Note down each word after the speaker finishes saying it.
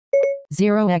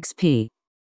0 XP.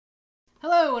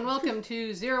 Hello and welcome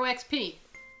to 0 XP.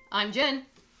 I'm Jen.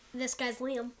 This guy's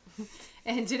Liam.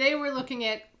 And today we're looking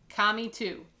at Kami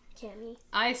 2. Kami.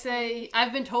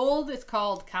 I've been told it's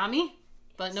called Kami,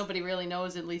 but nobody really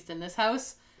knows, at least in this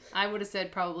house. I would have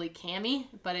said probably Kami,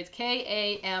 but it's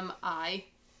Kami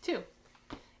 2.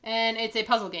 And it's a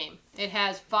puzzle game. It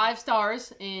has 5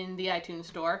 stars in the iTunes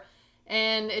store.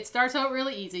 And it starts out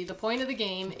really easy. The point of the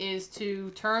game is to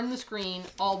turn the screen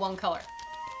all one color.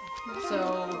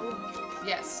 So,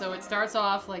 yes, so it starts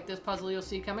off like this puzzle you'll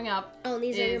see coming up. Oh, and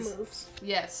these are your moves.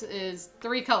 Yes, is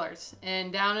 3 colors.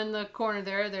 And down in the corner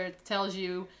there it tells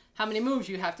you how many moves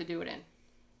you have to do it in.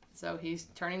 So he's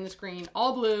turning the screen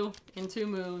all blue in 2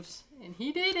 moves, and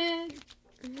he did it.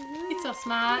 He's so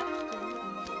smart.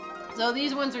 So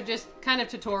these ones are just kind of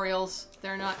tutorials.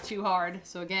 They're not too hard.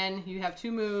 So again, you have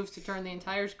 2 moves to turn the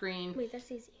entire screen. Wait,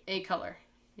 that's easy. A color.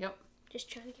 Yep.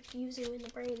 Just trying to confuse you in the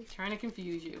brain. Trying to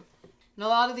confuse you. And a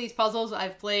lot of these puzzles,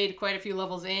 I've played quite a few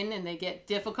levels in, and they get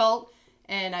difficult.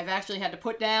 And I've actually had to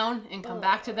put down and come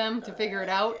back to them to figure it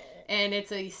out. And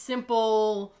it's a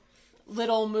simple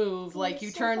little move. Like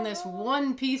you turn this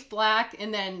one piece black,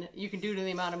 and then you can do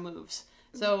the amount of moves.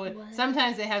 So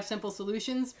sometimes they have simple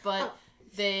solutions, but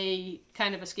they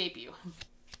kind of escape you.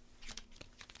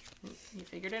 You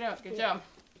figured it out. Good job.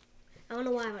 I don't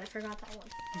know why, but I forgot that one.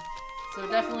 So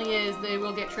it definitely is. They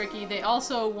will get tricky. They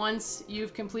also, once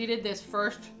you've completed this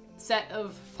first set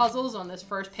of puzzles on this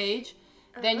first page,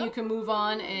 then you can move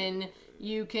on and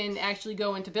you can actually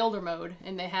go into builder mode.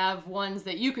 And they have ones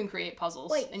that you can create puzzles.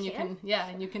 Wait, and you can?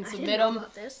 and you can I submit didn't know them.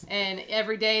 about this. And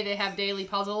every day they have daily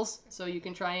puzzles, so you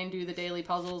can try and do the daily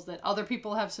puzzles that other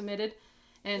people have submitted.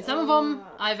 And some of them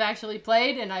I've actually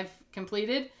played and I've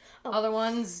completed. Other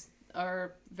ones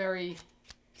are very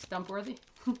stump-worthy.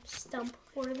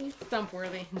 Stump-worthy?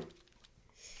 Stump-worthy.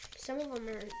 Some of them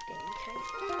are getting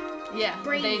kind of... Yeah,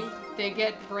 brainy. they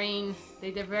get brain.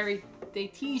 They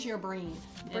tease your brain.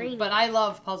 Brainy. But I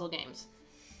love puzzle games,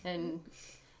 and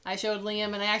I showed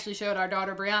Liam, and I actually showed our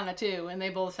daughter Brianna too, and they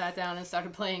both sat down and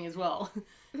started playing as well.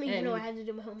 Even though I had to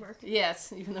do my homework.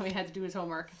 Yes, even though he had to do his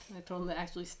homework, I told him to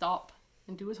actually stop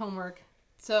and do his homework.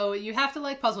 So you have to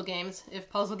like puzzle games. If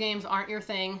puzzle games aren't your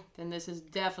thing, then this is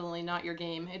definitely not your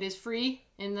game. It is free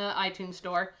in the iTunes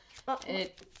store.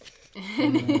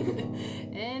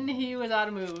 And he was out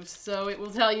of moves. So it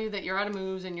will tell you that you're out of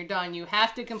moves and you're done. You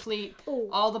have to complete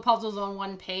all the puzzles on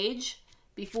one page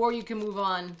before you can move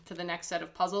on to the next set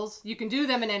of puzzles. You can do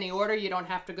them in any order. You don't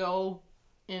have to go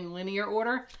in linear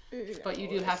order. But you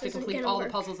do have to complete all the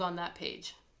puzzles on that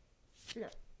page. No.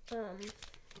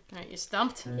 Alright, you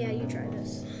stumped? Yeah, you try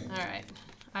this. Alright.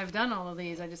 I've done all of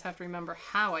these. I just have to remember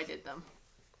how I did them.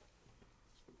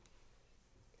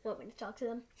 You want me to talk to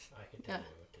them? I can tell you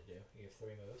what to do. You have 3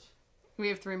 moves? We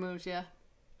have 3 moves, yeah.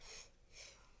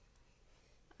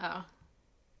 Oh.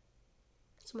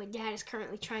 So my dad is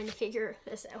currently trying to figure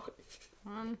this out.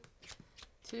 1,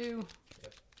 2,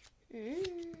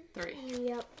 3.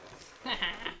 Yep.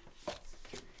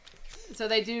 So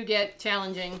they do get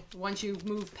challenging once you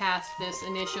move past this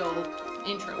initial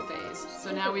intro phase.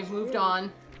 So now we've moved on,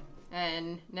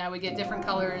 and now we get different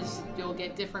colors. You'll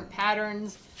get different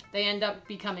patterns. They end up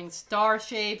becoming star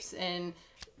shapes, and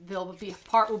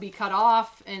part will be cut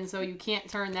off, and so you can't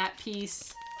turn that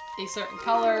piece a certain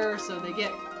color. So they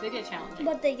get challenging.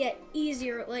 But they get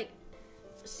easier. Like,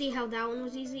 see how that one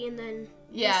was easy, and then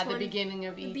Yeah, this the beginning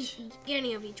of each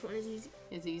beginning of each one is easy.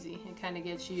 is easy. It kind of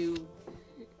gets you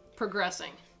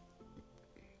progressing.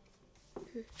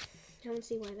 I don't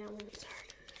see why that one is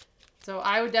hard. So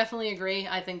I would definitely agree.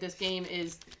 I think this game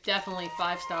is definitely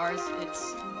 5 stars.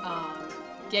 It's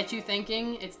get you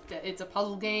thinking. It's a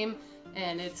puzzle game,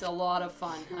 and it's a lot of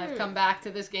fun. I've come back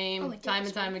to this game time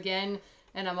and time again,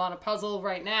 and I'm on a puzzle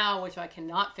right now, which I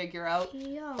cannot figure out.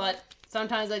 Yeah. But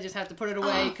sometimes I just have to put it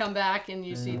away, come back, and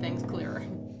you see things clearer.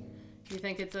 You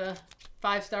think it's a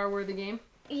 5-star worthy game?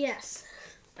 Yes.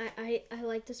 I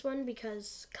like this one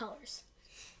because colors.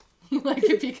 You like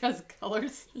it because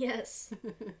colors? Yes.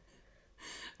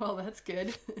 Well, that's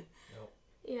good. Nope.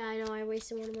 Yeah, I know. I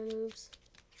wasted one of my moves.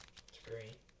 It's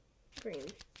green. Green.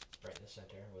 Right in the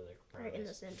center where the brown Right in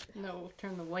the is. center. No,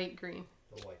 turn the white green.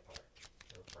 The white part.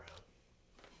 Or brown.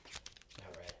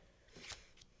 Not red.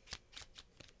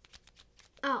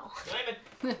 Oh.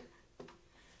 Lemon!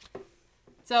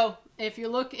 So, if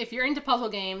you're into puzzle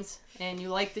games and you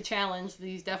like the challenge,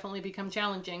 these definitely become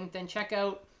challenging, then check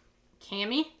out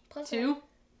Kami 2.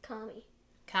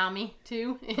 Kami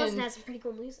 2 Plus it has some pretty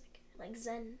cool music. Like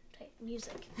Zen type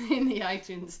music. in the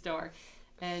iTunes store.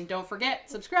 And don't forget,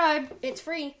 subscribe. It's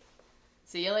free.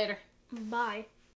 See you later. Bye.